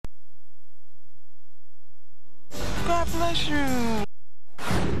God bless you.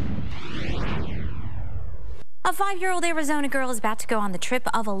 A 5-year-old Arizona girl is about to go on the trip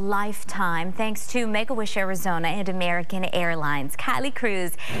of a lifetime thanks to Make-A-Wish Arizona and American Airlines. Kylee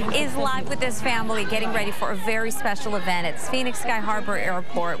Cruz is live with this family getting ready for a very special event at Phoenix Sky Harbor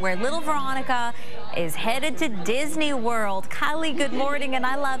Airport where little Veronica is headed to Disney World. Kylee, good morning, and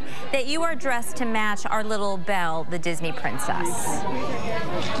I love that you are dressed to match our little Belle, the Disney princess.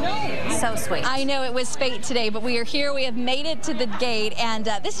 So sweet. I know it was fate today, but we are here. We have made it to the gate, and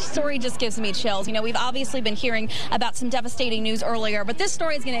this story just gives me chills. You know, we've obviously been hearing about some devastating news earlier, but this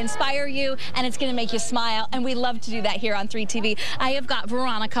story is going to inspire you, and it's going to make you smile, and we love to do that here on 3TV. I have got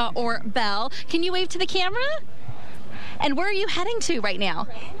Veronica, or Belle. Can you wave to the camera? And where are you heading to right now?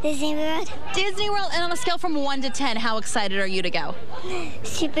 Disney World. Disney World. And on a scale from 1 to 10, how excited are you to go?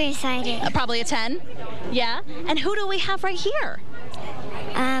 Super excited. Probably a 10? Yeah? And who do we have right here?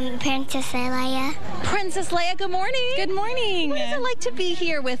 Princess Leia. Princess Leia, good morning. Good morning. What is it like to be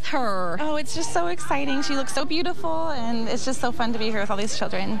here with her? Oh, it's just so exciting. She looks so beautiful, and it's just so fun to be here with all these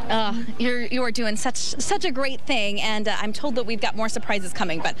children. You are doing such a great thing, and I'm told that we've got more surprises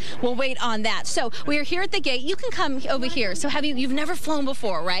coming, but we'll wait on that. So we are here at the gate. You can come over here. So you've never flown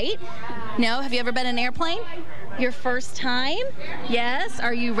before, right? No? Have you ever been in an airplane? Your first time? Yes.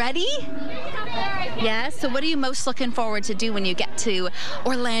 Are you ready? Yes. So what are you most looking forward to do when you get to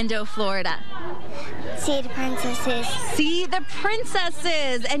Orlando, Florida? See the princesses. See the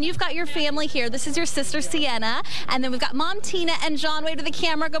princesses. And you've got your family here. This is your sister, Sienna. And then we've got Mom, Tina, and John. Wave to the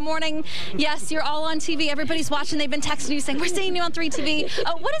camera. Good morning. Yes, you're all on TV. Everybody's watching. They've been texting you saying, we're seeing you on 3TV.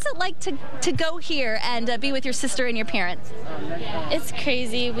 What is it like to go here and be with your sister and your parents? It's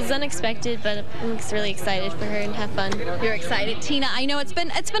crazy. It was unexpected, but I'm really excited for her and have fun. You're excited. Tina, I know it's been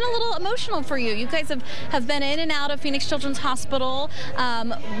a little emotional for you. You guys have been in and out of Phoenix Children's Hospital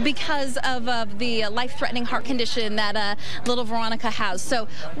because of the life-threatening heart condition that little Veronica has. So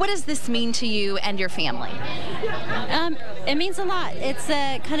what does this mean to you and your family? It means a lot. It's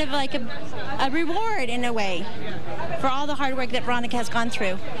kind of like a reward in a way for all the hard work that Veronica has gone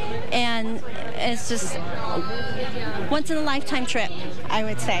through. And it's just once-in-a-lifetime trip, I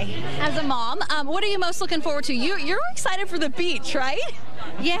would say. As a mom, what are you most looking forward to? You're excited for the beach, right?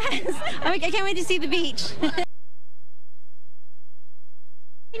 Yes. I can't wait to see the beach. Can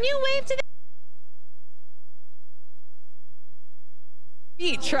you wave to the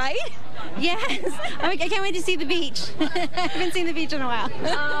beach, right? Yes. I can't wait to see the beach. I haven't seen the beach in a while.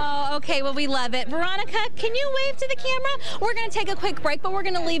 Oh, okay. Well, we love it. Veronica, can you wave to the camera? We're going to take a quick break, but we're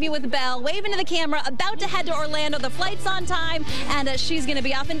going to leave you with Belle waving to the camera, about to head to Orlando. The flight's on time, and she's going to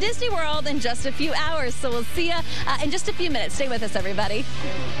be off in Disney World in just a few hours. So we'll see you in just a few minutes. Stay with us, everybody.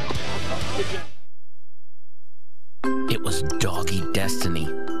 It was doggy destiny.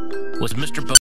 Was Mr.